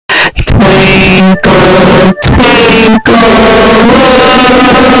Twinkle, twinkle,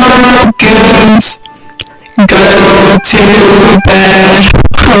 little goons, go to bed,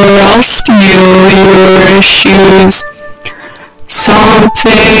 rust your shoes.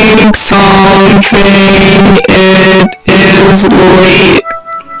 Something, something, it is late.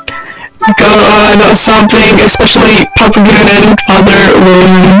 God, something, especially Papa Goon and Father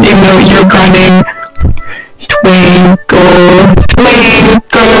Loon, even though you're grinding. Twinkle, twinkle,